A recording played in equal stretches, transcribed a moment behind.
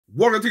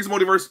Welcome to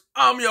Multiverse.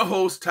 I'm your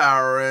host,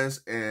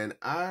 Tyrus, and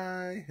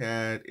I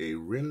had a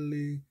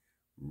really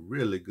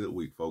good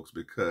week, folks,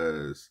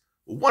 because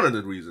one of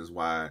the reasons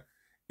why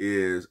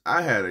is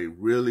I had a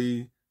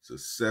really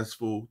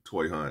successful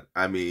toy hunt.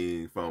 I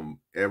mean,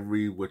 from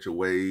every which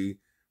way,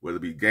 whether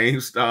it be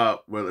GameStop,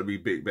 whether it be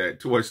Big Bad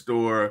Toy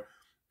Store,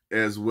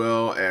 as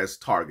well as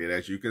Target.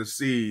 As you can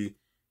see,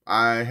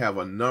 I have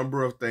a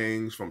number of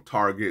things from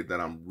Target that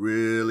I'm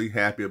really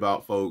happy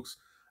about, folks.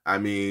 I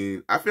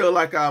mean, I feel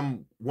like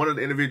I'm one of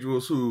the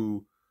individuals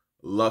who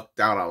lucked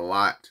out a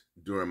lot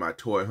during my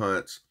toy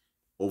hunts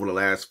over the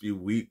last few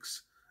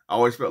weeks. I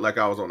always felt like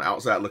I was on the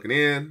outside looking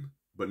in,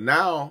 but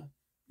now,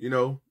 you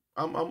know,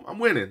 I'm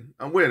winning.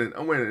 I'm winning.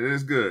 It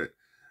is good.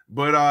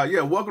 But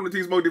yeah, welcome to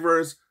T's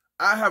Multiverse.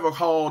 I have a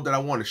haul that I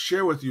want to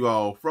share with you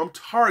all from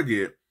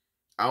Target.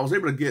 I was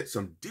able to get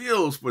some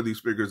deals for these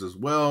figures as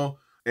well.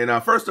 And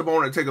first up, I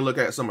want to take a look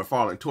at some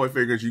McFarlane toy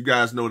figures. You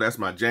guys know that's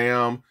my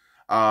jam.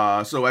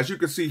 So as you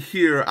can see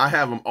here, I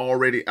have them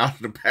already out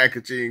of the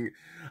packaging.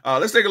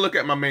 Let's take a look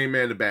at my main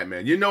man, the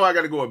Batman. You know I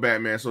got to go with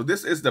Batman. So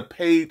this is the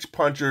Page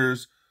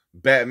Punchers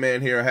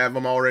Batman here. I have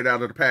him already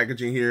out of the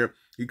packaging here.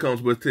 He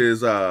comes with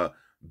his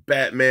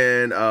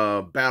Batman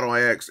battle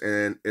axe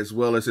and as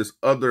well as his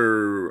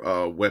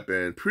other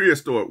weapon,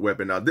 prehistoric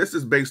weapon. Now this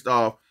is based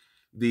off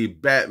the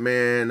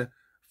Batman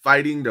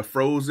fighting the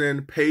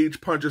Frozen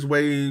Page Punchers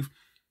wave.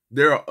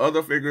 There are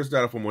other figures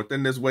that are from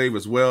within this wave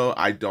as well.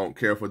 I don't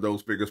care for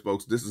those figures,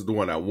 folks. This is the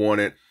one I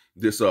wanted.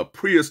 This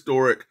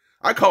prehistoric,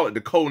 I call it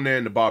the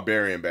Conan the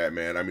Barbarian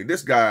Batman. I mean,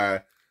 this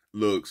guy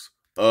looks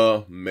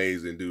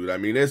amazing, dude. I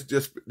mean, it's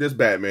just, this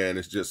Batman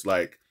is just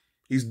like,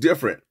 he's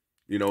different.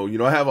 You know,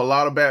 I have a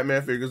lot of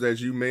Batman figures,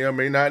 as you may or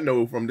may not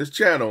know from this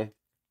channel.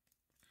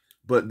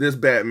 But this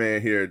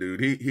Batman here,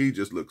 dude, he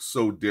just looks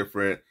so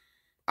different.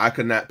 I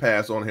could not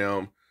pass on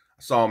him.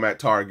 I saw him at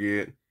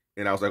Target.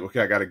 And I was like,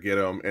 okay, I got to get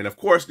them. And of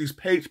course, these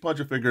Page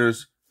Puncher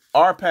figures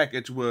are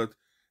packaged with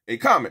a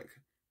comic.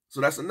 So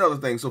that's another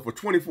thing. So for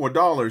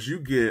 $24, you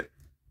get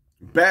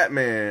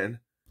Batman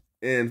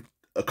and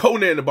a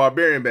Conan the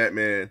Barbarian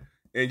Batman.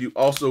 And you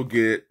also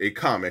get a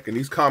comic. And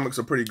these comics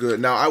are pretty good.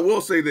 Now, I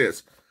will say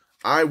this.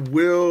 I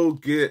will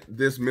get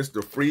this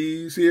Mr.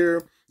 Freeze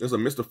here. There's a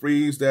Mr.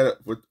 Freeze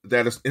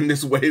that is in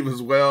this wave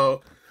as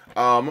well.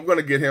 I'm going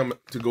to get him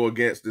to go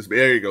against this.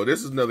 There you go.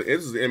 This is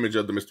the image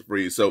of the Mr.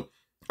 Freeze. So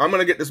I'm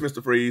going to get this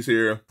Mr. Freeze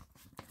here.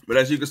 But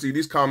as you can see,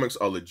 these comics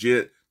are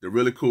legit. They're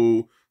really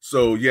cool.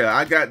 So, yeah,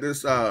 I got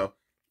this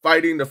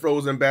fighting the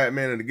Frozen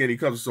Batman. And, again, he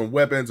comes with some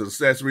weapons and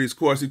accessories. Of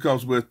course, he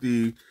comes with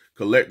the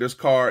collector's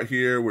card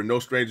here. We're no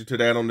stranger to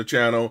that on the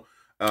channel.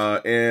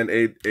 And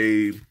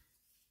a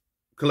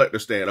collector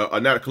stand.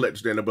 Not a collector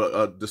stand, but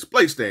a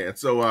display stand.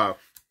 So,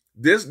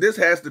 this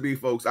has to be,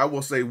 folks, I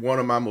will say one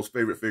of my most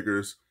favorite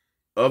figures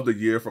of the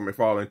year from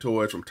McFarlane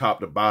Toys from top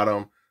to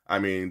bottom. I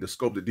mean, the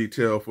scope, the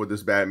detail for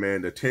this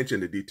Batman, the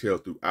attention to detail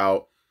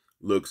throughout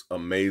looks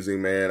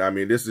amazing, man. I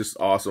mean, this is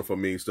awesome for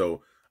me.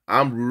 So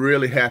I'm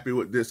really happy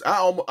with this. I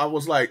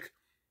almost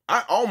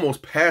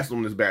passed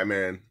on this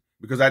Batman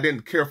because I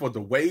didn't care for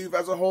the wave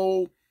as a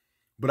whole,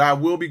 but I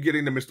will be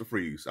getting the Mr.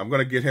 Freeze. I'm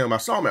going to get him. I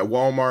saw him at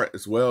Walmart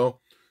as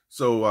well.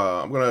 So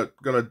I'm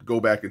gonna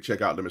go back and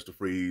check out the Mr.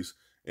 Freeze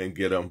and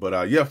get him.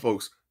 But yeah,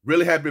 folks,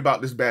 really happy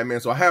about this Batman.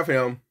 So I have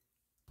him.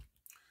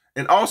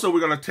 And also we're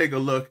going to take a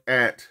look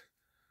at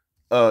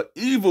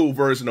evil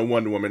version of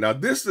Wonder Woman. Now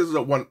this is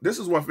one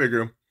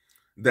figure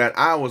that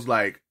I was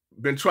like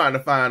been trying to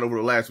find over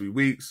the last few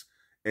weeks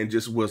and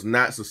just was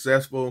not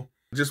successful.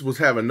 Just was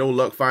having no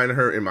luck finding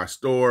her in my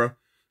store.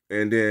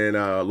 And then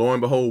lo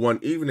and behold, one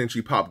evening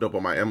she popped up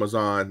on my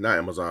not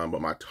Amazon,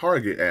 but my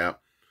Target app.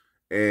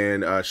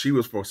 And she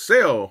was for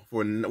sale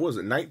for, what was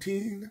it,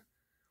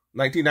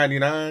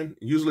 $19.99?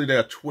 Usually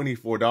they're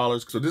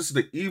 $24. So this is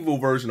the evil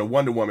version of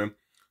Wonder Woman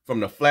from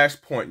the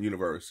Flashpoint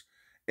universe.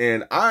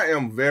 And I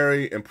am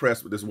very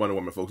impressed with this Wonder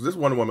Woman, folks. This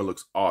Wonder Woman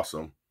looks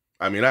awesome.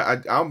 I mean,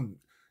 I'm,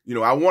 you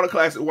know, I want a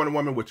classic Wonder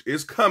Woman, which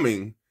is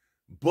coming,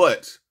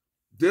 but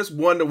this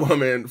Wonder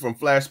Woman from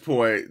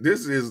Flashpoint,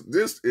 this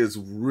is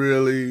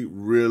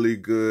really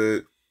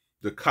good.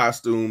 The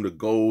costume, the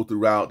gold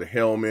throughout, the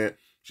helmet.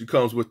 She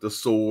comes with the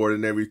sword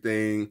and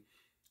everything.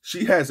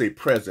 She has a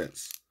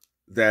presence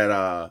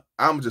that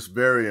I'm just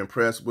very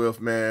impressed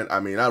with, man. I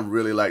mean, I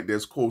really like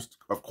this.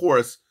 Of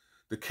course,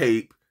 the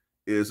cape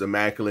is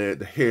immaculate.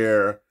 The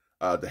hair,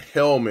 the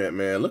helmet,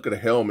 man. Look at the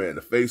helmet,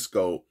 the face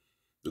sculpt,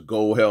 the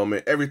gold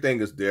helmet. Everything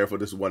is there for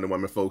this Wonder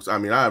Woman, folks. I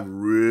mean, I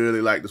really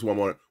like this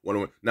Wonder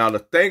Woman. Now, the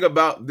thing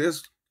about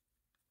this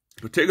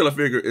particular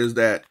figure is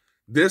that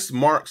this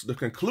marks the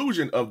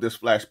conclusion of this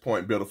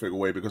Flashpoint Build-A-Figure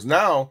wave, because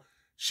now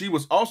she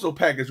was also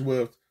packaged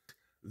with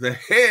the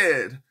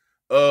head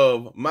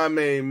of my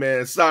main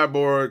man,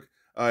 Cyborg,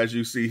 as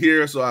you see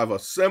here. So I've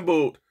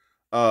assembled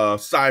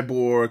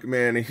Cyborg,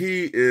 man, and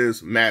he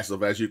is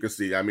massive, as you can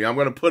see. I mean, I'm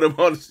going to put him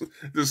on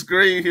the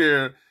screen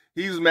here.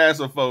 He's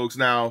massive, folks.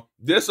 Now,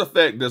 this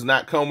effect does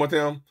not come with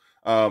him.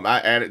 I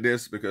added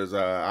this because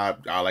I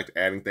like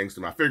adding things to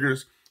my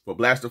figures for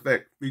blast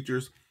effect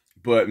features.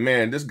 But,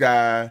 man, this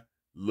guy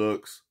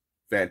looks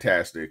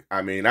fantastic.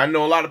 I mean, I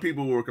know a lot of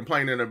people were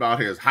complaining about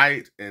his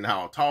height and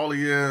how tall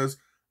he is.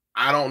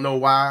 I don't know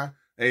why.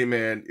 Hey,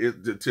 man,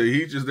 to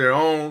each is their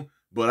own,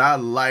 but I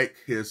like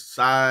his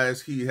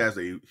size. He has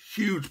a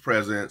huge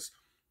presence.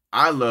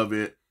 I love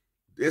it.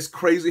 It's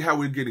crazy how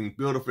we're getting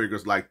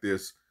Build-A-Figures like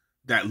this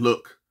that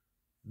look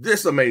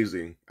this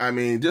amazing. I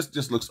mean, this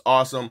just looks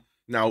awesome.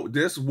 Now,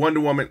 this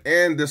Wonder Woman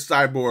and this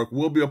Cyborg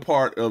will be a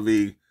part of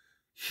a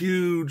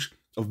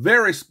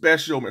very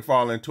special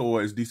McFarlane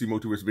Toys DC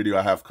Multiverse video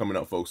I have coming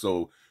up, folks.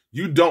 So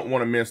you don't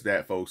want to miss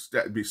that, folks.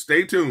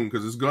 Stay tuned,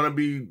 because it's gonna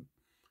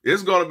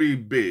be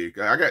big.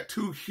 I got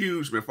 2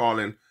 huge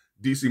McFarlane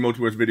DC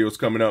Multiverse videos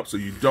coming up, so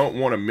you don't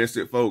want to miss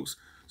it, folks.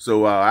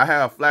 So I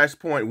have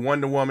Flashpoint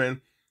Wonder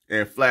Woman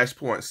and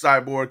Flashpoint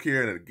Cyborg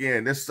here, and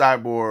again, this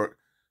Cyborg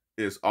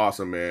is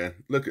awesome, man.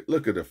 Look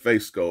at the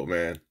face sculpt,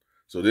 man.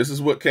 So this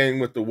is what came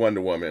with the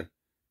Wonder Woman.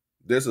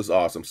 This is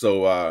awesome.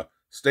 So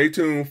stay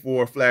tuned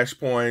for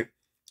Flashpoint,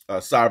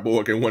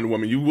 Cyborg, and Wonder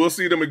Woman. You will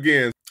see them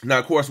again. Now,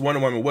 of course,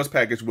 Wonder Woman was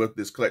packaged with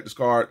this collector's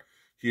card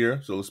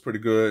here, so it's pretty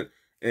good.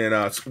 And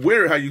it's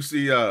weird how you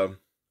see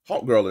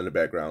Hawk Girl in the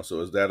background. So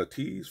is that a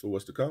tease for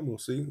what's to come? We'll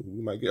see.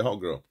 We might get Hawk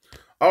Girl.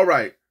 All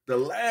right, the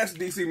last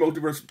DC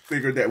Multiverse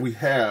figure that we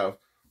have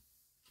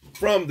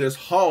from this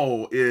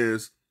haul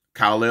is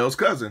Kal-El's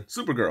cousin,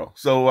 Supergirl.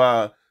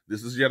 So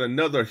this is yet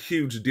another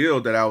huge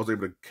deal that I was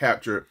able to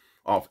capture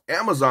off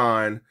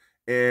Amazon.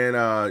 And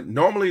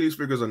normally these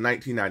figures are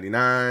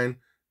 $19.99.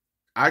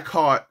 I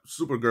caught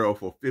Supergirl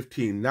for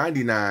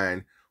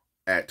 $15.99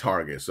 at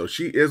Target. So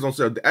she is on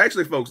sale.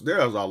 Actually, folks,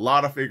 there's a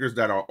lot of figures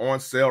that are on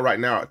sale right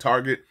now at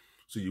Target.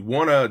 So you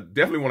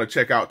definitely want to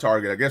check out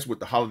Target. I guess with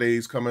the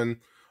holidays coming,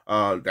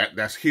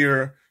 that's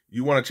here.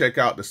 You want to check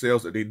out the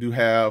sales that they do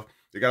have.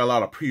 They got a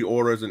lot of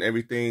pre-orders and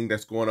everything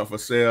that's going up for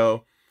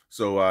sale.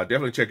 So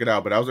definitely check it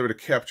out. But I was able to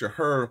capture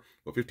her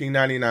for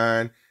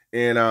 $15.99.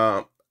 And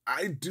I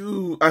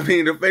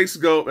mean, the face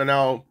sculpt,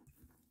 and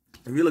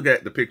if you look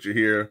at the picture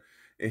here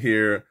and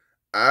here,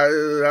 I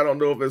don't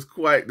know if it's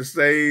quite the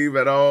same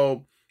at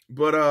all.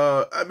 But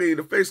I mean,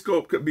 the face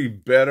sculpt could be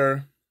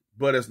better,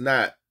 but it's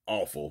not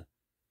awful.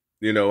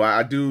 You know,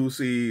 I do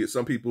see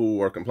some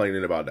people are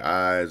complaining about the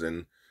eyes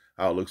and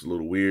how it looks a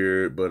little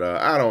weird. But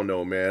I don't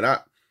know, man.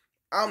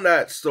 I'm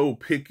not so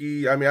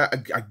picky. I mean,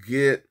 I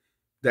get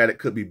that it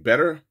could be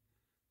better,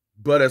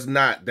 but it's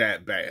not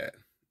that bad.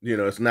 You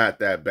know, it's not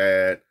that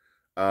bad.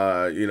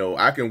 You know,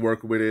 I can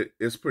work with it.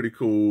 It's pretty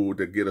cool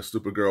to get a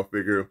Supergirl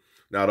figure.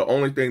 Now, the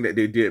only thing that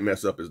they did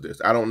mess up is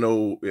this. I don't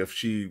know if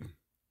she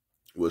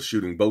was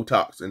shooting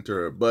Botox into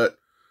her butt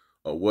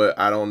or what.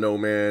 I don't know,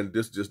 man.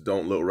 This just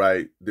don't look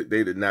right.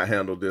 They did not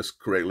handle this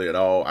correctly at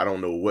all. I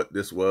don't know what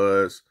this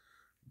was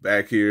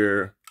back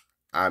here.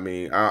 I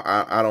mean,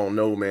 I don't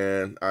know,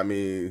 man. I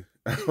mean,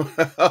 I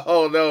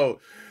don't know.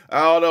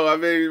 I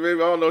mean,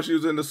 maybe I don't know if she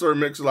was in the Sir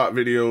Mix-a-Lot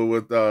video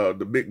with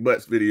the Big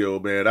Butts video,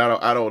 man.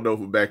 I don't know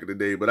from back in the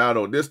day, but I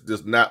don't know. This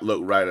does not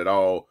look right at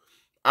all.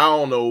 I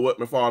don't know what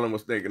McFarlane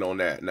was thinking on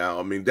that. Now,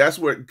 I mean, that's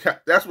where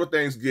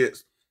things get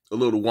a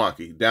little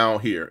wonky down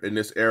here in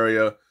this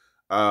area.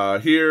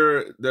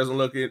 Here doesn't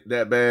look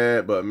that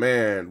bad, but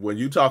man, when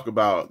you talk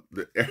about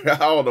I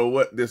don't know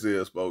what this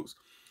is, folks.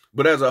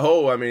 But as a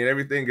whole, I mean,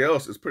 everything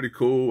else is pretty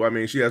cool. I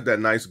mean, she has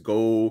that nice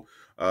gold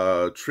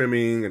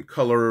trimming and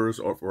colors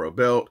or for a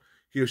belt.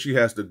 Here she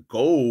has the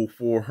gold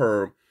for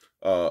her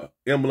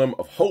emblem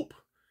of hope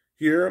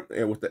here,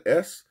 and with the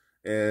S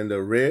and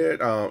the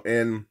red.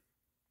 And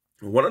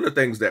one of the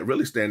things that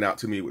really stand out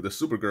to me with the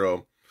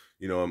Supergirl,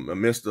 you know,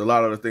 amidst a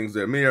lot of the things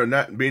that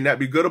may not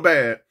be good or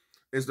bad,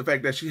 is the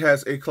fact that she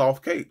has a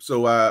cloth cape.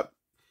 So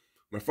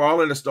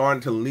McFarlane is starting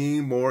to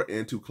lean more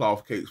into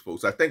cloth capes,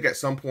 folks. I think at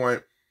some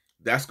point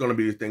that's going to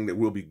be the thing that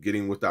we'll be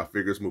getting with our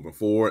figures moving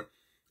forward,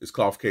 is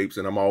cloth capes,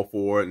 and I'm all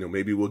for it. And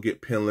maybe we'll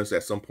get pinless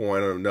at some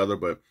point or another.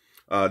 But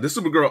this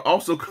Supergirl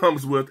also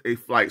comes with a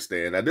flight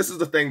stand. Now, this is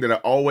the thing that I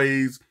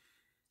always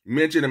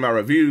mention in my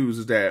reviews,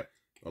 is that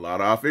a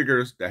lot of our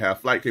figures that have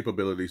flight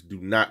capabilities do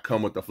not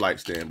come with a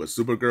flight stand. But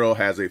Supergirl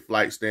has a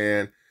flight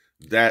stand.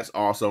 That's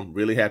awesome.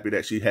 Really happy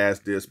that she has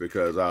this,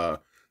 because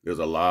there's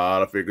a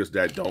lot of figures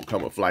that don't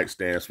come with flight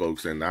stands,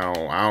 folks. And I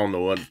don't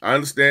know. I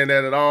understand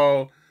that at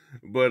all.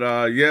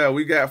 But yeah,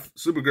 we got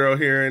Supergirl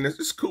here, and it's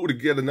just cool to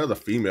get another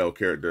female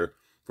character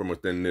from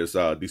within this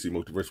DC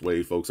Multiverse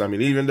wave, folks. I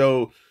mean, even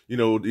though, you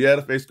know, yeah,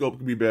 the face sculpt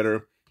could be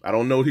better. I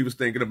don't know what he was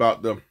thinking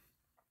about the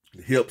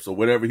hips or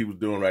whatever he was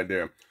doing right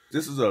there.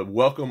 This is a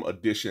welcome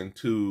addition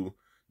to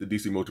the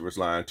DC Multiverse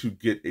line to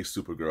get a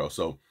Supergirl.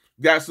 So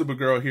got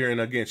Supergirl here, and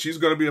again, she's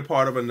going to be a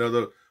part of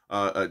another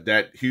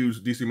that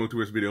huge DC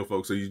Multiverse video,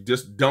 folks. So you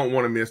just don't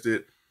want to miss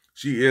it.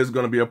 She is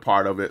going to be a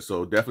part of it,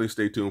 so definitely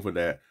stay tuned for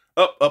that.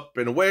 Up,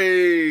 and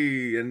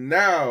away. And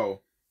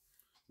now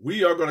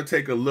we are going to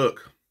take a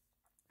look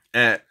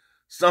at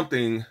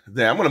something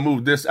that I'm going to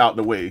move this out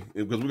the way,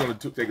 because we're going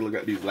to take a look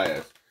at these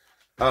last.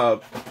 We're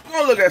going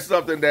to look at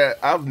something that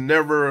I've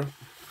never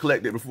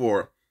collected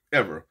before,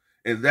 ever.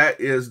 And that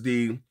is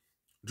the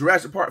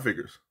Jurassic Park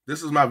figures.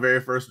 This is my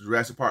very first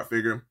Jurassic Park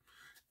figure.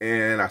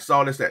 and I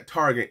saw this at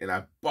Target, and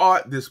I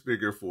bought this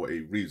figure for a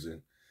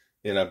reason.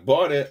 And I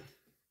bought it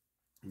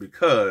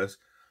because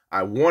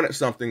I wanted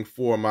something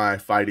for my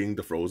Fighting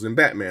the Frozen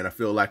Batman. I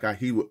feel like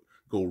he would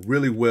go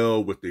really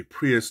well with the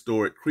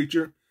prehistoric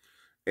creature.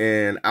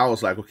 And I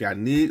was like, okay, I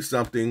need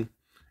something.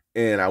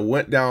 And I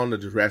went down the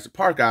Jurassic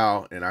Park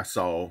aisle, and I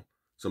saw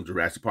some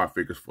Jurassic Park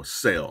figures for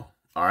sale.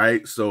 All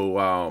right, so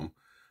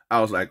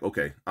I was like,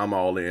 okay, I'm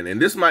all in.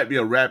 And this might be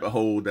a rabbit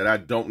hole that I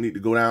don't need to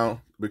go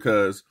down,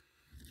 because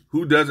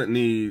who doesn't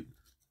need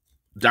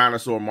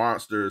dinosaur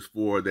monsters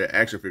for their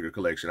action figure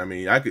collection? I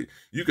mean,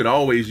 you could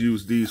always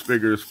use these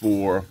figures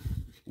for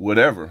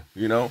whatever,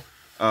 you know,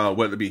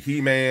 whether it be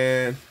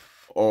He-Man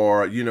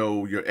or, you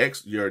know,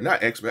 your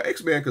not X-Men,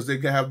 because they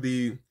can have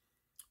the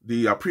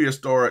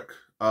prehistoric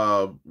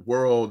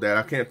world that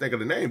I can't think of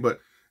the name,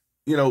 but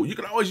you know, you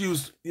can always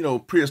use, you know,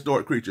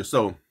 prehistoric creatures.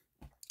 So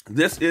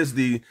this is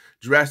the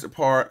Jurassic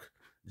Park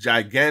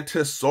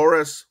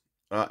Gigantosaurus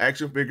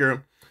action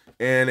figure.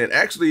 And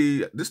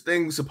this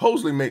thing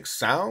supposedly makes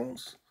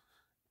sounds.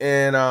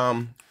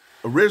 And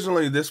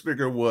originally this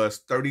figure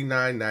was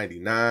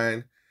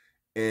 $39.99,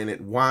 and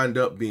it wound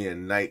up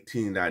being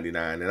 $19.99.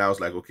 And I was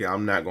like, okay,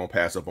 I'm not going to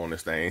pass up on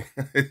this thing.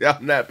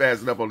 I'm not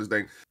passing up on this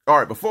thing. All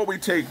right, before we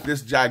take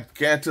this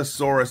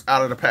Gigantosaurus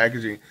out of the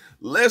packaging,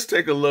 let's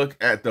take a look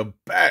at the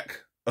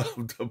back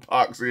of the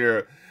box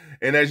here.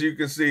 And as you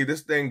can see,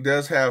 this thing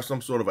does have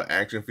some sort of an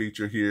action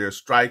feature here.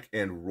 Strike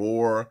and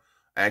roar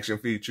action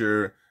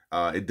feature.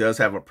 It does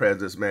have a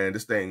presence, man.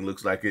 This thing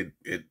looks like it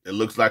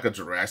looks like a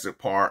Jurassic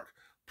Park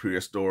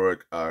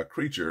prehistoric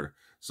creature.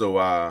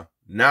 So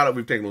now that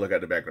we've taken a look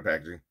at the back of the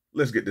packaging,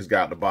 let's get this guy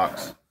out of the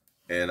box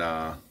and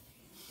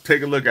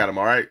take a look at him,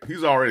 all right?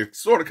 He's already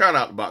sort of kind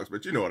of out the box,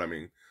 but you know what I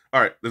mean.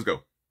 All right, let's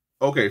go.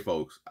 Okay,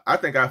 folks, I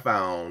think I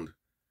found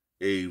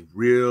a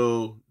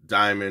real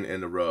diamond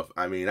in the rough.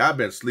 I mean, I've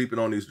been sleeping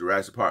on these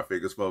Jurassic Park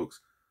figures, folks.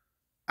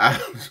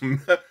 I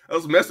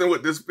was messing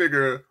with this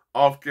figure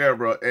off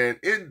camera, and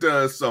it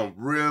does some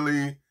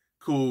really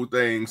cool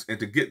things. And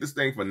to get this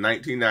thing for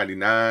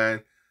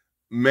 $19.99,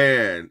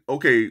 man,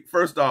 okay,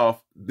 first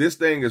off, this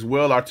thing is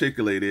well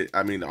articulated.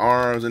 I mean, the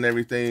arms and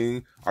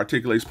everything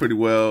articulates pretty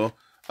well.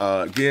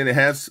 Again, it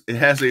has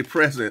a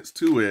presence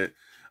to it.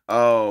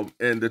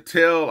 And the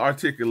tail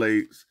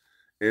articulates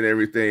and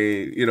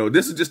everything. You know,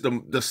 this is just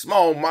the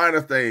small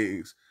minor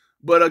things.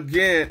 But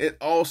again, it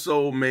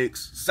also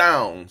makes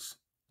sounds,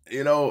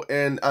 you know,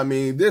 and I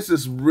mean, this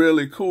is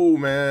really cool,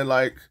 man.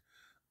 Like,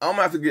 I'm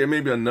gonna have to get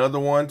maybe another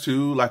one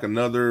too, like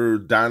another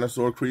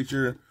dinosaur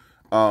creature.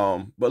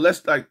 But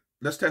let's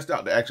test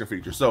out the action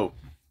feature. So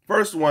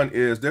first one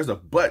is, there's a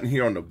button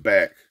here on the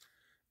back,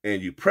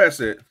 and you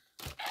press it,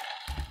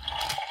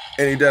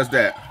 and he does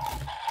that.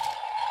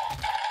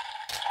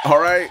 All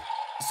right,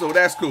 so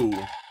that's cool.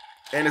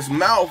 And his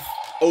mouth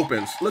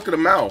opens. Look at the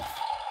mouth.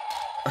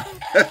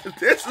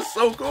 This is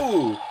so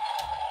cool.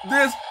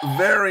 This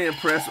very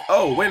impressive.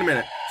 Oh, wait a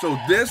minute. So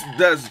this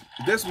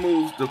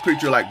moves the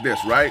creature like this,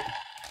 right?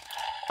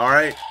 All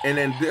right, and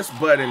then this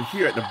button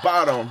here at the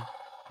bottom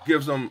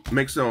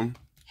makes them.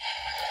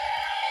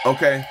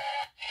 Okay,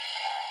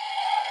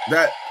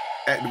 that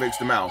activates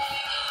the mouth.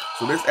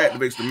 So this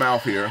activates the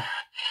mouth here.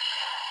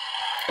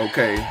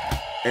 Okay,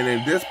 and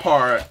then this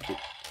part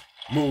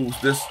moves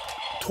this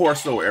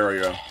torso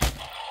area.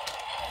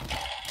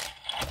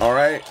 All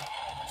right,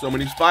 so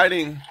when he's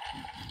fighting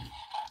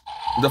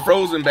the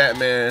Frozen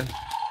Batman,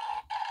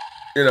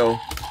 you know,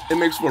 it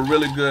makes for a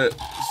really good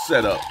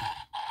setup.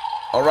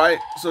 All right,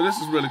 so this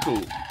is really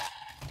cool.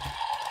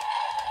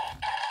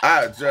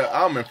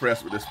 I'm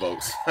impressed with this,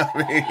 folks. I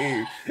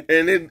mean,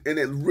 and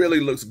it really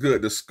looks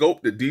good. The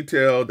scope, the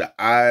detail, the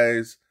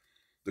eyes,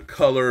 the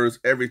colors,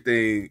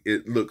 everything,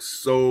 it looks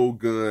so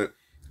good.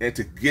 And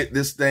to get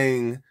this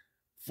thing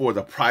for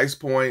the price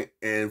point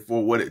and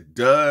for what it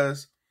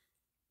does,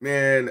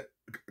 man,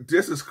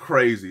 this is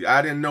crazy.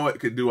 I didn't know it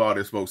could do all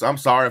this, folks. I'm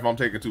sorry if I'm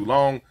taking too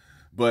long,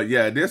 but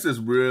yeah, this is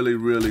really,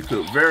 really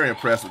cool. Very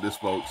impressed with this,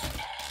 folks.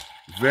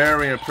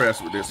 Very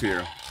impressed with this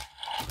here.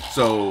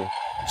 So,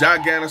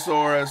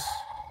 Gigantosaurus,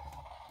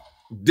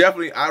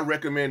 definitely, I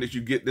recommend that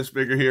you get this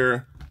figure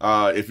here.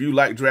 If you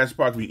like Jurassic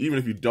Park, even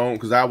if you don't,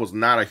 because I was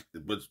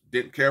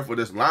didn't care for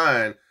this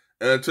line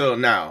until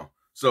now.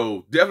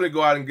 So definitely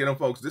go out and get them,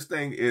 folks. This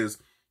thing is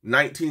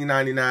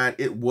 $19.99.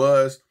 It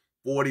was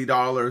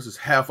 $40. It's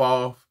half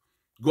off.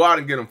 Go out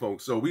and get them,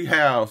 folks. So we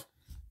have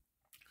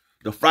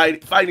the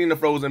Fighting the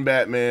Frozen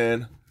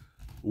Batman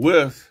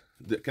with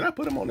can I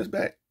put him on his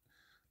back?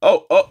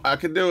 Oh, I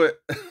can do it.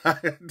 I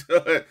can do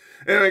it.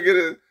 And I get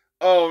it.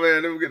 Oh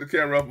man, let me get the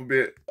camera up a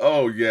bit.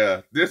 Oh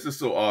yeah, this is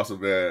so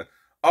awesome, man.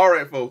 All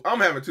right, folks,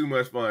 I'm having too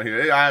much fun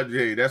here.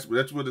 Hey, that's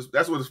what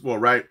it's for,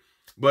 right?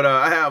 But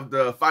I have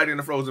the Fighting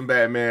the Frozen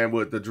Batman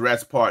with the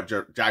Jurassic Park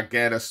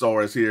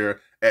Gigantosaurus here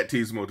at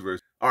T's Multiverse.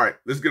 All right,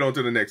 let's get on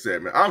to the next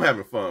segment. I'm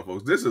having fun,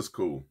 folks. This is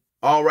cool.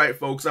 All right,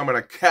 folks, I'm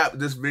gonna cap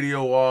this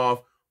video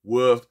off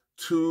with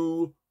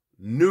two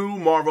new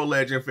Marvel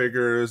Legend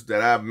figures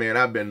that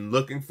I've been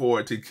looking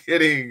forward to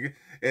getting,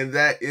 and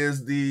that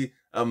is the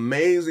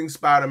Amazing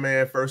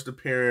Spider-Man first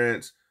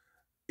appearance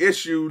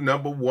issue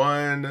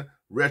 #1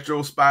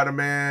 retro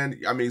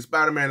Spider-Man. I mean,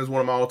 Spider-Man is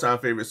one of my all-time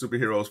favorite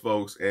superheroes,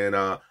 folks. And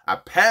I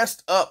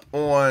passed up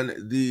on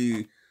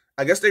the,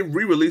 I guess they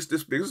re-released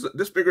this figure.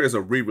 This figure is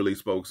a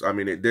re-release, folks. I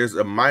mean, there's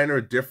a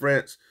minor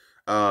difference.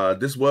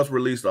 This was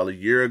released a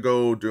year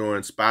ago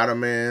during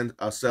Spider-Man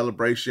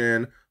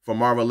celebration for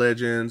Marvel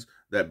Legends,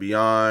 that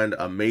Beyond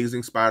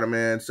Amazing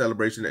Spider-Man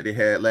celebration that they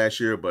had last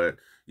year. But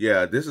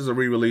yeah, this is a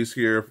re-release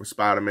here for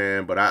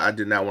Spider-Man, but I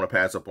did not want to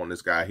pass up on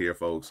this guy here,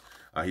 folks.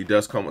 He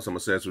does come with some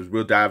accessories.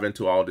 We'll dive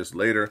into all this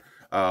later.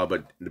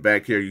 But in the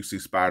back here, you see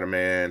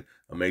Spider-Man,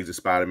 Amazing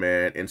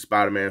Spider-Man, and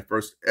Spider-Man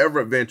first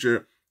ever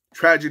adventure.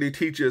 Tragedy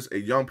teaches a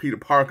young Peter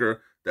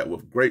Parker that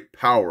with great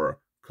power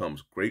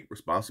comes great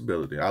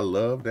responsibility. I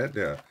love that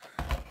there.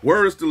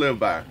 Words to live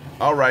by.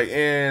 All right,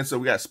 and so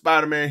we got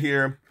Spider-Man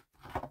here,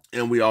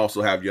 and we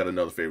also have yet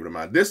another favorite of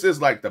mine. This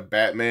is like the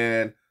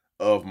Batman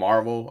of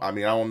Marvel. I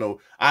mean, I don't know.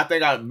 I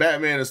think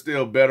Batman is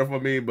still better for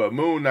me, but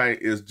Moon Knight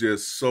is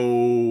just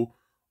so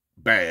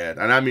bad.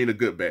 And I mean a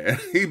good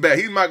bad. He's bad.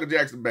 He's Michael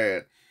Jackson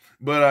bad.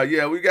 But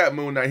yeah, we got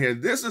Moon Knight here.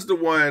 This is the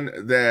one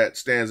that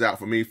stands out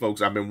for me,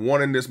 folks. I've been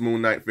wanting this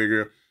Moon Knight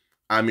figure.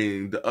 I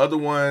mean, the other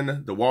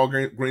one, the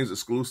Walgreens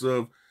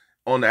exclusive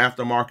on the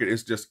aftermarket,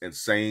 is just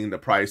insane, the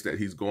price that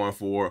he's going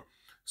for.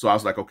 So I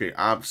was like, okay,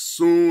 as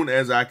soon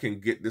as I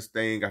can get this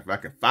thing, if I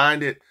can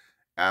find it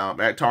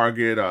at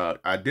Target,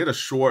 I did a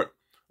short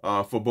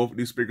for both of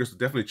these figures, so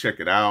definitely check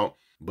it out.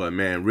 But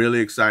man, really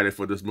excited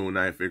for this Moon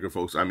Knight figure,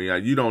 folks. I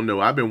mean, you don't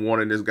know, I've been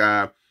wanting this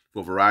guy for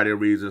a variety of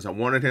reasons. I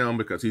wanted him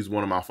because he's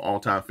one of my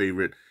all-time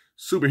favorite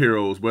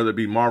superheroes, whether it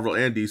be Marvel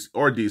and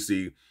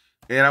DC.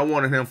 And I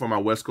wanted him for my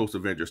West Coast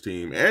Avengers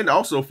team, and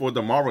also for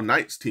the Marvel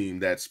Knights team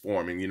that's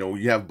forming. You know,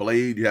 you have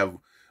Blade, you have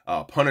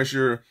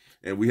Punisher,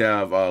 and we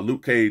have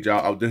Luke Cage.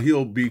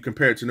 He'll be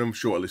compared to them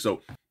shortly.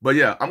 So, but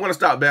yeah, I'm going to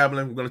stop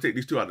babbling. We're going to take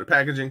these two out of the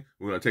packaging.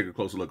 We're going to take a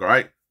closer look, all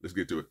right? Let's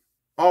get to it.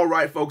 All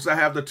right, folks, I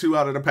have the two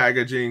out of the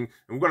packaging.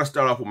 And we're going to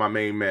start off with my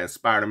main man,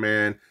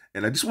 Spider-Man.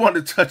 And I just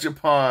wanted to touch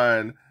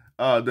upon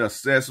the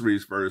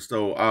accessories first.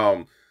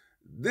 So,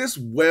 this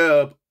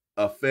web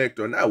effect,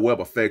 or not web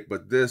effect,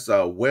 but this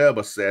web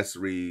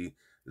accessory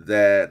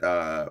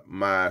that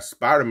my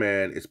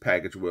Spider-Man is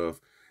packaged with,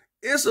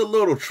 it's a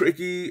little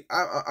tricky.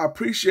 I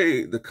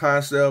appreciate the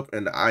concept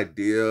and the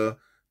idea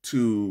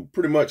to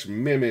pretty much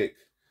mimic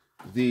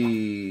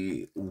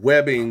the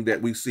webbing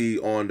that we see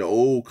on the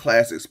old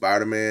classic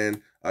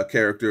Spider-Man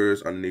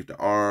characters underneath the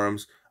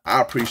arms.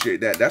 I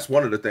appreciate that. That's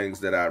one of the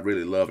things that I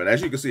really love. And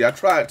as you can see, I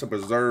tried to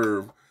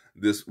preserve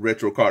this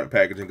retro carded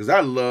packaging because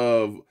I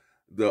love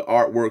the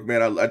artwork,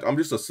 man. I'm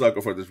just a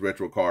sucker for this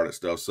retro carded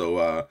stuff.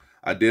 So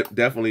I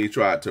definitely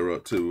tried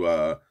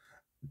to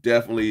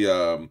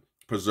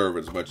preserve it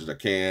as much as I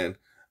can.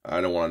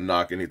 I don't want to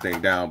knock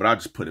anything down, but I'll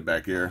just put it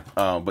back here.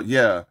 But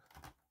yeah,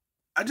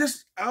 I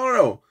don't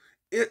know.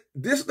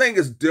 This thing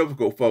is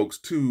difficult, folks,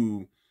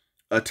 to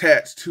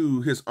attach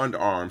to his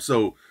underarm.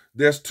 So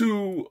there's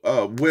two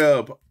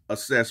web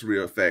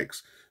accessory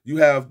effects. You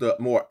have the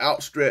more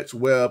outstretched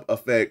web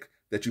effect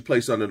that you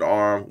place under the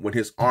arm when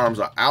his arms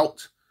are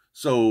out.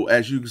 So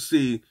as you can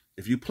see,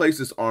 if you place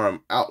this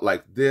arm out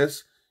like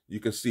this, you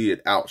can see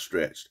it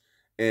outstretched.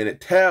 And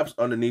it tabs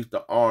underneath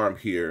the arm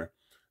here.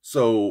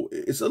 So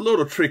it's a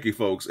little tricky,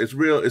 folks. It's a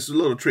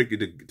little tricky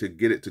to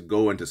get it to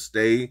go and to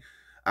stay.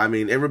 I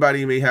mean,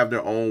 everybody may have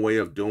their own way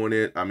of doing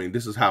it. I mean,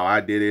 this is how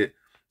I did it.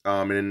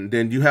 And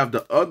then you have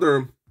the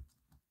other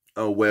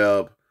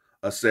web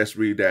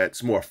accessory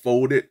that's more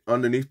folded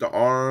underneath the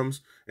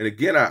arms. And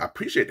again, I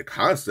appreciate the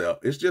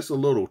concept. It's just a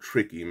little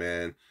tricky,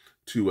 man,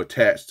 to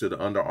attach to the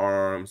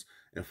underarms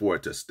and for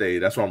it to stay.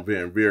 That's why I'm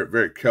being very,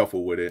 very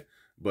careful with it.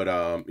 But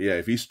yeah,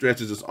 if he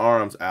stretches his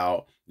arms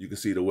out, you can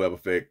see the web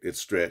effect. It's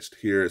stretched.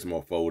 Here it's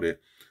more folded.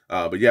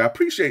 But yeah, I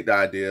appreciate the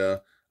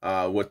idea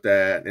with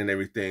that and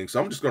everything.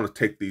 So I'm just going to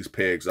take these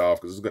pegs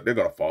off because they're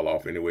going to fall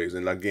off anyways.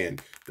 And again,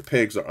 the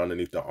pegs are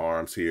underneath the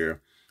arms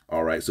here.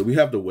 All right, so we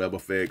have the web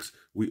effects.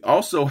 We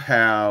also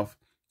have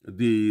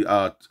the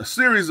a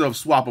series of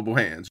swappable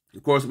hands.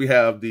 Of course, we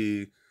have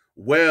the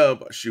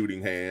web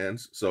shooting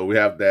hands. So we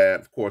have that.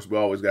 Of course, we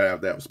always got to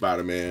have that with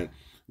Spider-Man.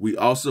 We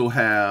also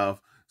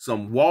have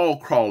some wall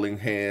crawling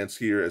hands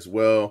here as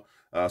well.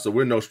 So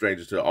we're no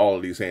strangers to all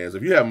of these hands.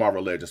 If you have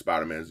Marvel Legends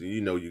Spider-Mans, you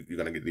know you're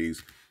going to get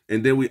these.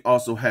 And then we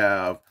also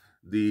have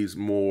these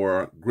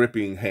more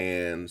gripping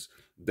hands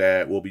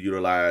that will be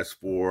utilized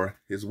for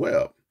his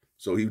web.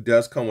 So he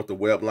does come with the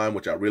web line,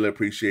 which I really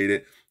appreciate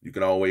it. You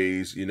can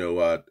always, you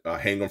know,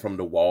 hang them from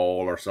the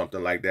wall or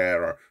something like that,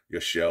 or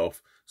your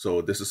shelf.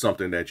 So this is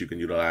something that you can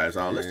utilize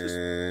on.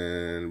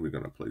 And we're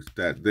going to place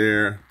that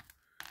there.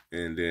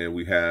 And then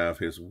we have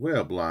his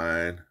web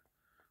line,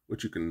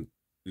 which you can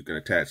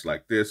attach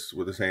like this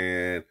with his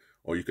hand,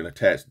 or you can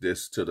attach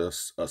this to the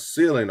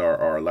ceiling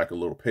or like a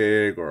little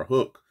peg or a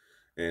hook.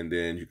 And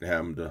then you can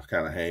have them to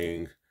kind of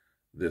hang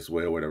this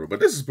way or whatever. But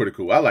this is pretty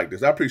cool. I like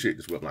this. I appreciate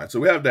this web line. So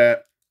we have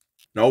that.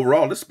 Now,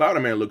 overall, this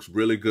Spider-Man looks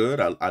really good.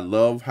 I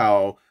love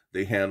how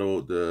they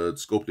handle the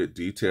sculpted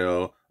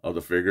detail of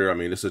the figure. I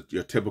mean, this is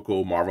your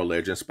typical Marvel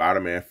Legends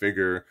Spider-Man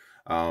figure.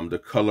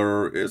 The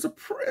color is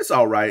it's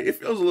all right. It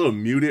feels a little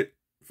muted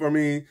for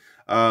me.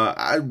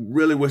 I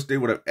really wish they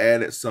would have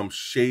added some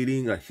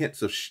shading, a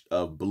hints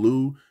of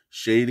blue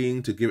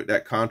shading to give it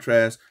that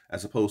contrast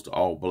as opposed to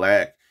all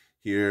black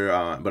here.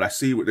 But I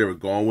see what they were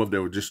going with. They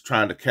were just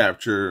trying to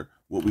capture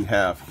what we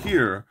have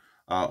here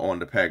on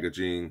the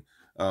packaging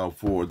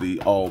for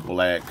the all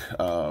black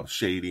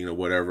shading or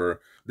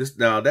whatever.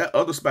 Now that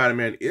other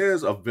Spider-Man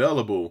is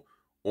available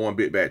on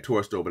Big Bad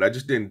Toy Store, but I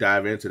just didn't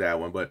dive into that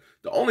one. But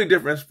the only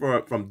difference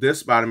from this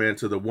Spider-Man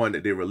to the one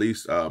that they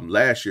released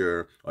last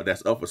year, or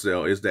that's up for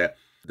sale, is that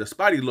the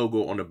Spidey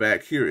logo on the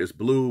back here is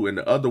blue and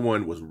the other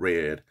one was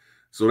red.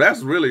 So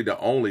that's really the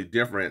only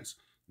difference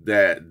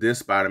that this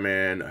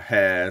Spider-Man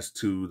has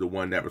to the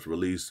one that was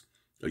released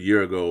a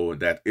year ago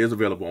that is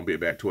available on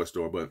Big Bad Toy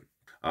Store. But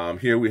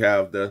here we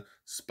have the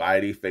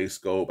Spidey face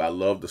sculpt. I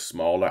love the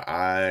smaller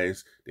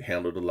eyes. They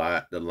handle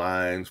the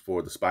lines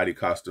for the Spidey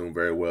costume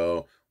very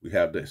well. We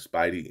have the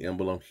Spidey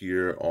emblem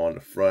here on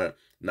the front.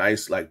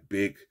 Nice, like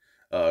big,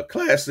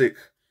 classic,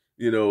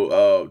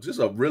 just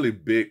a really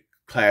big,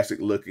 classic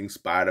looking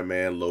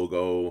Spider-Man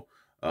logo.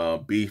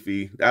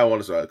 Beefy. I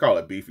want to call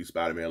it beefy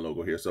Spider-Man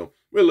logo here. So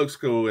it looks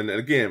cool. And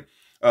again,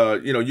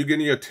 you're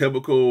getting your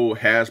typical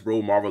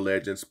Hasbro Marvel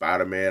Legends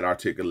Spider-Man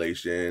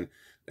articulation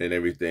and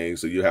everything.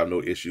 So you have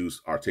no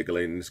issues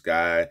articulating this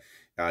guy.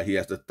 He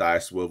has the thigh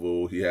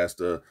swivel. He has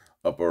the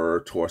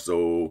upper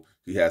torso.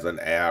 He has an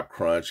ab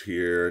crunch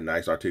here.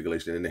 Nice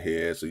articulation in the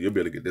head. So you'll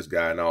be able to get this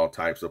guy in all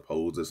types of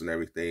poses and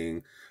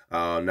everything.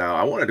 Now,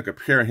 I wanted to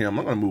compare him.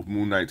 I'm going to move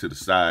Moon Knight to the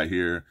side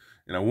here.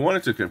 And I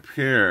wanted to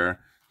compare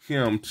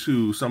him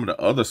to some of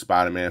the other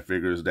Spider-Man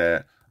figures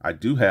that I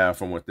do have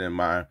from within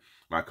my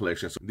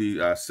collection. So the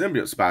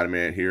symbiote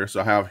Spider-Man here.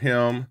 So I have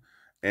him.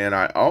 And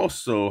I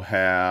also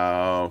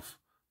have,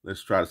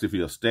 let's try to see if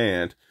he'll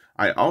stand.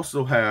 I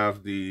also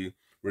have the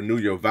Renew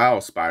Your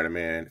Vows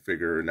Spider-Man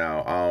figure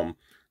now.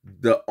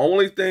 The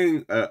only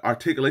thing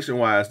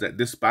articulation-wise that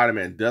this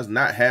Spider-Man does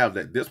not have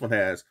that this one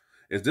has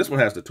is this one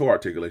has the toe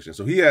articulation.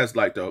 So he has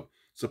like the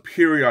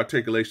superior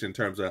articulation in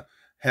terms of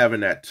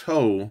having that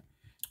toe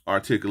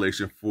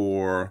articulation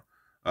for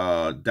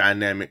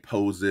dynamic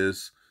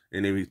poses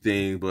and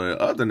everything. But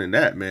other than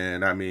that,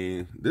 man, I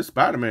mean, this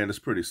Spider-Man is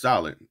pretty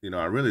solid.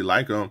 I really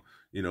like him.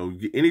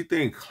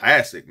 Anything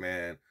classic,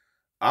 man,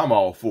 I'm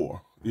all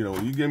for.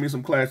 You give me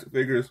some classic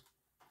figures,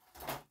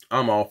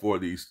 I'm all for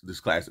these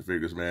classic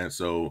figures, man.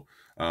 So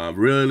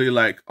really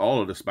like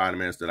all of the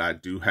Spider-Mans that I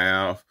do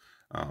have.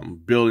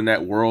 Building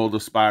that world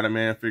of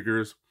Spider-Man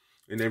figures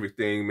and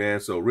everything, man.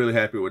 So really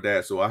happy with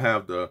that. So I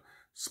have the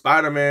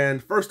Spider-Man,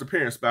 first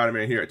appearance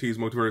Spider-Man here at T's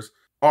Multiverse.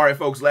 All right,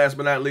 folks, last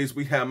but not least,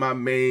 we have my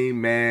main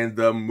man,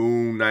 the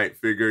Moon Knight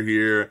figure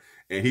here.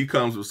 And he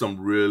comes with some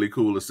really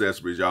cool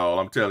accessories, y'all.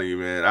 I'm telling you,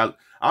 man.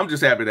 I'm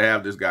just happy to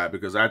have this guy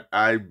because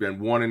I've been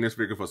wanting this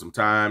figure for some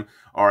time.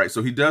 All right,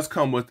 so he does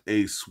come with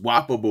a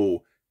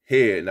swappable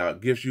head. Now, it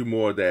gives you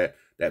more of that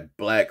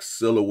black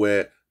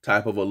silhouette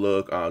type of a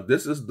look.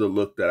 This is the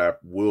look that I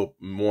will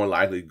more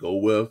likely go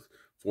with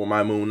for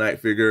my Moon Knight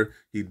figure.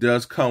 He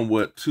does come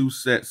with 2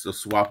 sets of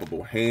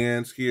swappable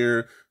hands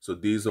here. So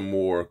these are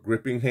more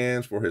gripping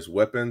hands for his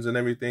weapons and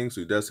everything.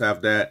 So he does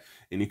have that.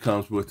 And he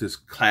comes with his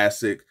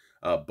classic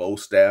bow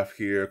staff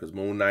here because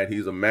Moon Knight,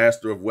 he's a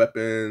master of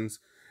weapons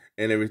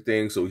and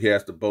everything. So he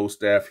has the bow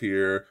staff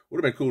here.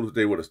 Would have been cool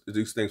if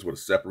these things would have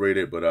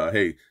separated, but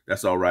hey,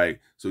 that's all right.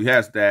 So he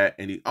has that.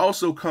 And he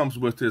also comes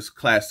with his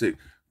classic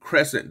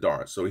crescent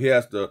darts. So he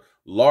has the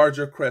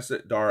larger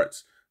crescent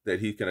darts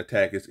that he can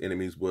attack his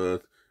enemies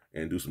with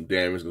and do some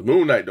damage. Because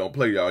Moon Knight don't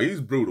play, y'all. He's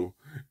brutal.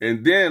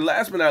 And then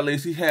last but not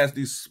least, he has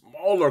these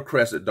smaller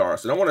crescent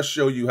darts. And I want to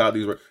show you how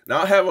these work.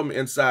 Now I have them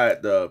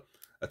inside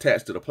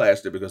attached to the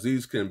plastic because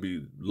these can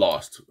be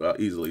lost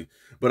easily.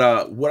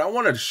 But what I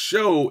want to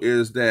show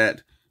is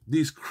that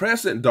these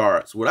crescent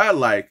darts, what I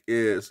like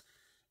is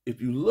if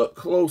you look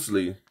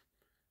closely,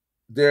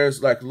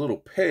 there's like little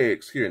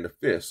pegs here in the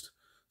fist.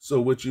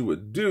 So what you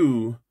would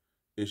do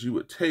is you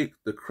would take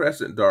the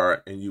crescent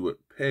dart and you would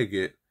peg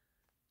it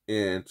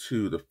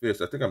into the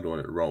fist. I think I'm doing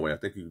it the wrong way. I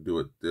think you can do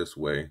it this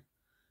way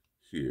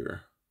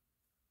here.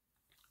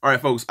 All right,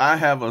 folks, I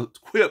have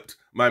equipped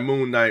my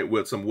Moon Knight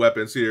with some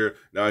weapons here.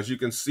 Now, as you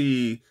can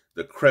see,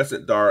 the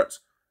crescent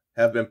darts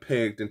have been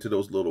pegged into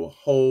those little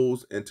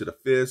holes into the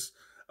fist.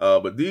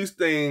 But these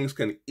things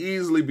can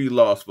easily be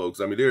lost, folks.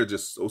 I mean, they're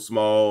just so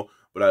small,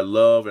 but I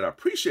love and I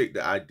appreciate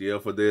the idea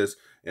for this.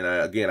 And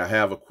again, I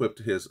have equipped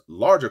his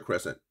larger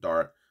crescent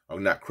dart, or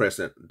not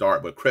crescent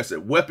dart, but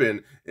crescent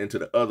weapon into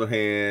the other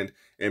hand.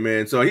 And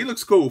man, so he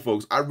looks cool,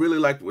 folks. I really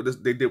liked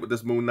what they did with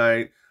this Moon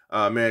Knight.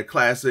 Man,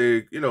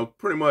 classic,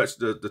 pretty much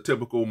the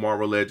typical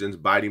Marvel Legends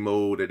body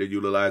mode that they're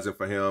utilizing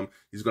for him.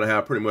 He's going to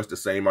have pretty much the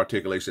same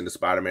articulation that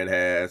Spider-Man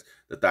has,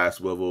 the thigh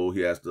swivel.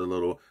 He has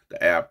the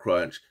ab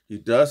crunch. He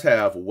does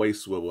have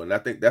waist swivel, and I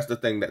think that's the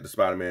thing that the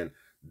Spider-Man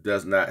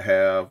does not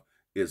have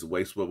is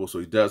waist swivel. So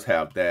he does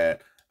have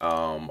that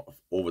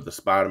over the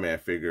Spider-Man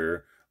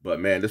figure.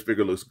 But man, this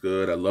figure looks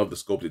good. I love the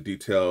sculpted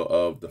detail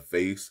of the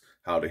face,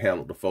 how they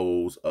handled the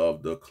folds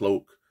of the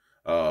cloak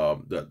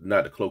not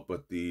the cloak,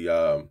 but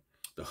the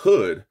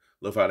hood.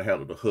 Love how to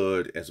handle the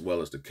hood as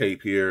well as the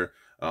cape here.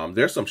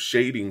 There's some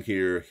shading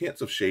here,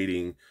 hints of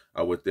shading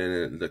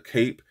within the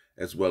cape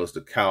as well as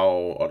the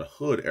cowl or the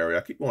hood area.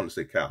 I keep wanting to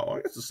say cowl.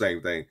 It's the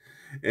same thing.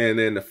 And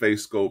then the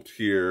face sculpt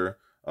here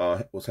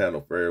was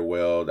handled very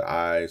well. The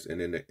eyes,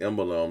 and then the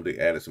emblem, they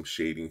added some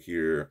shading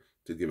here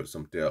to give it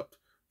some depth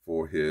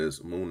for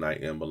his Moon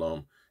Knight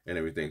emblem and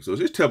everything. So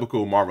it's just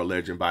typical Marvel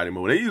Legend body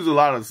mold. They use a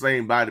lot of the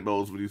same body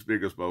molds for these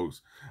figures,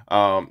 folks.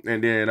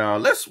 And then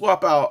let's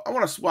swap out. I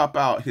want to swap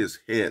out his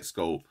head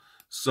sculpt.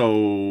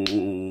 So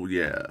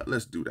yeah,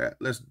 let's do that.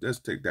 Let's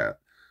take that,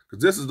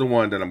 because this is the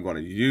one that I'm going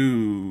to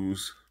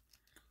use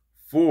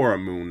for a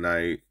Moon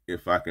Knight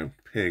if I can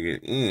peg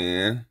it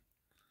in.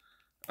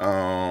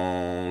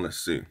 Let's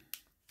see.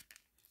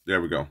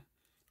 There we go.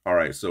 All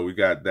right, so we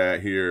got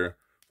that here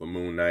for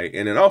Moon Knight.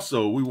 And then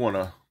also we want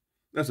to,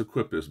 let's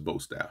equip this bow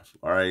staff.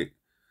 All right,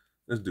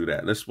 let's do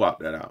that. Let's swap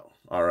that out.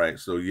 All right,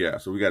 so yeah,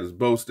 so we got his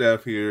bow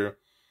staff here,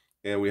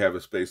 and we have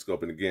his face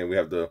sculpt. And again, we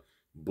have the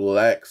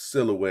black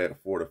silhouette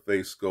for the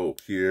face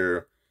sculpt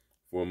here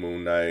for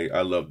Moon Knight.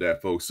 I love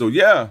that, folks. So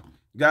yeah,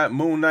 got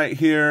Moon Knight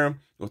here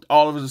with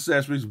all of his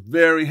accessories.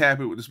 Very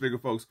happy with this figure,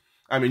 folks.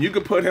 I mean, you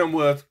could put him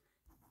with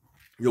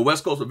your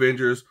West Coast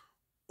Avengers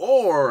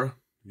or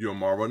your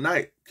Marvel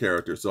Knight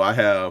character. So I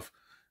have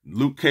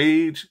Luke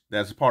Cage,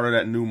 that's part of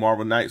that new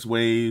Marvel Knights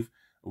wave.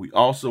 We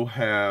also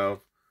have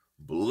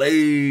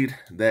Blade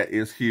that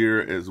is here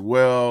as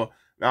well.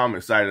 Now I'm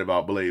excited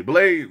about Blade.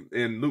 Blade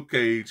and Luke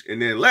Cage.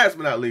 And then last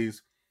but not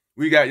least,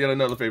 we got yet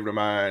another favorite of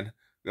mine.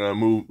 Gonna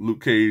move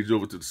Luke Cage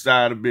over to the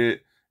side a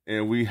bit.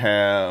 And we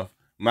have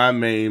my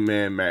main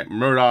man, Matt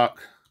Murdock,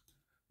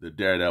 the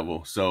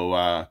Daredevil.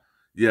 So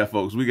yeah,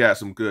 folks, we got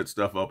some good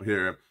stuff up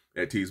here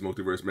at T's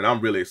Multiverse. Man, I'm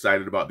really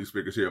excited about these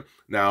figures here.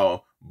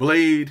 Now,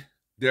 Blade,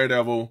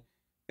 Daredevil,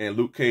 and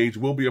Luke Cage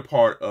will be a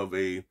part of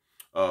a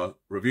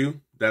review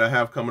that I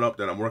have coming up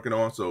that I'm working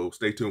on, so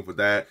stay tuned for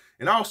that.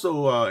 And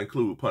also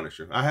include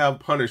Punisher. I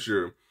have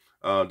Punisher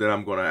that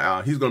I'm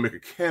gonna, he's gonna make a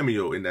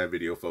cameo in that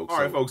video, folks.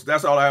 All right, folks,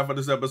 that's all I have for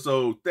this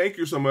episode. Thank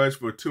you so much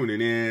for tuning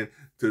in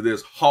to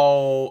this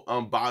haul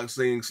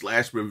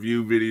unboxing /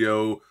 review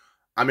video.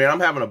 I mean, I'm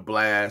having a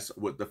blast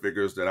with the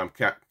figures that I'm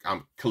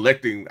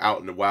collecting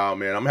out in the wild,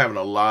 man. I'm having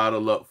a lot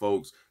of luck,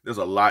 folks. There's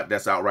a lot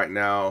that's out right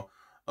now.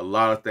 A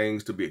lot of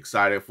things to be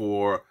excited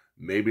for.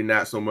 Maybe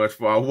not so much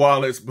for our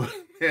wallets, but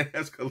man,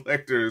 as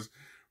collectors,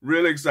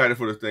 really excited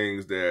for the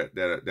things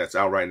that's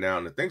out right now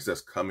and the things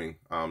that's coming.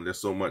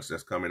 There's so much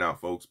that's coming out,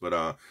 folks.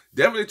 But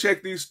definitely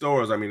check these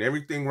stores. I mean,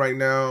 everything right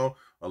now,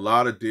 a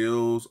lot of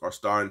deals are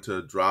starting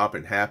to drop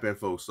and happen,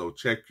 folks. So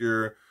check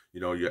your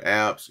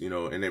apps,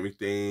 and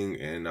everything,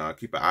 and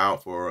keep an eye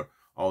out for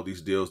all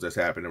these deals that's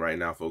happening right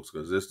now, folks,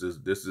 because this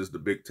is the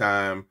big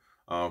time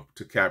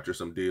to capture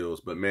some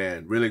deals. But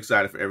man, really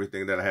excited for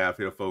everything that I have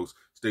here, folks.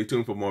 Stay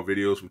tuned for more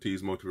videos from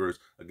T's Multiverse.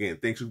 Again,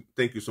 thank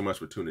you so much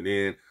for tuning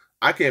in.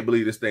 I can't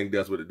believe this thing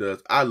does what it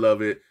does. I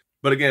love it.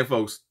 But again,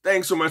 folks,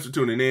 thanks so much for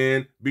tuning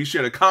in. Be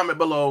sure to comment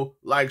below,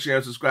 like, share,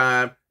 and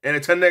subscribe. And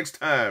until next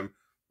time,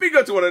 be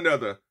good to one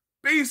another.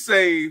 Be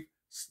safe.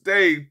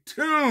 Stay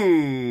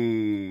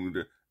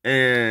tuned.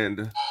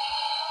 And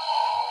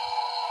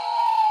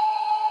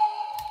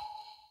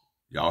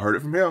y'all heard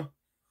it from him.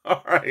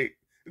 All right.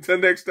 Until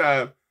next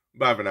time.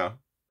 Bye for now.